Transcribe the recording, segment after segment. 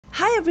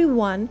Hi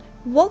everyone,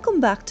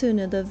 welcome back to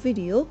another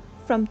video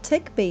from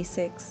Tech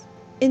Basics.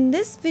 In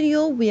this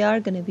video, we are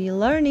going to be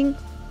learning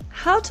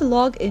how to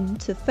log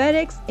into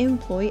Fedex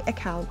employee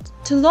account.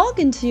 To log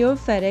into your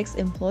Fedex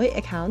employee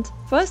account,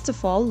 first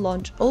of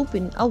all,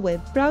 open a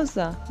web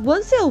browser.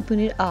 Once you open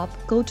it up,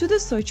 go to the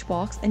search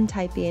box and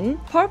type in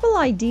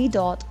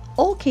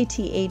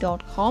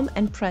purpleid.okta.com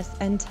and press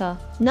enter.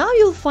 Now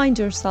you'll find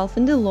yourself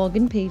in the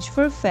login page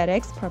for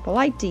Fedex Purple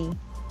ID.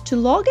 To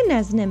log in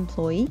as an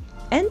employee,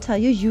 enter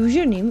your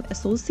username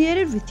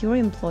associated with your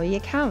employee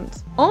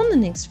account. On the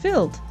next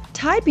field,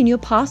 type in your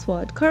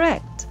password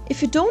correct.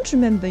 If you don't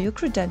remember your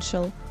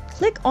credential,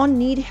 click on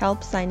Need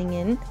Help Signing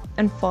In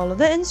and follow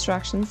the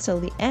instructions till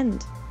the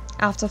end.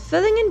 After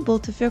filling in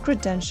both of your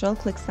credentials,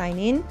 click Sign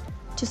In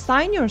to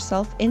sign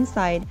yourself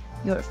inside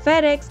your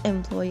Fedex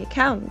employee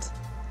account.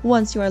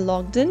 Once you are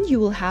logged in, you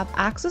will have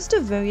access to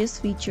various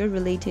features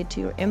related to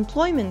your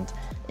employment,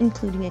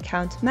 including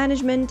account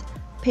management,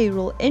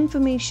 payroll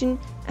information,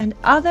 and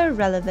other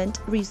relevant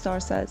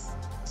resources.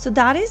 So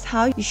that is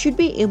how you should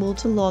be able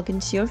to log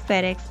into your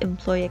Fedex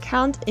employee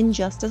account in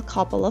just a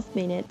couple of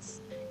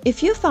minutes.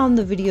 If you found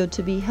the video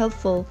to be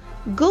helpful,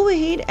 go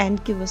ahead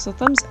and give us a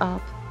thumbs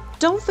up.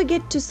 Don't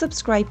forget to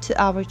subscribe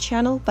to our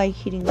channel by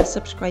hitting the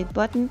subscribe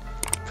button.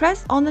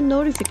 Press on the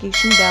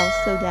notification bell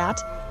so that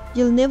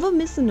you'll never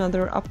miss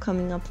another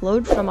upcoming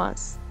upload from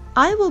us.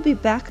 I will be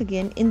back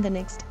again in the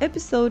next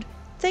episode.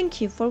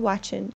 Thank you for watching.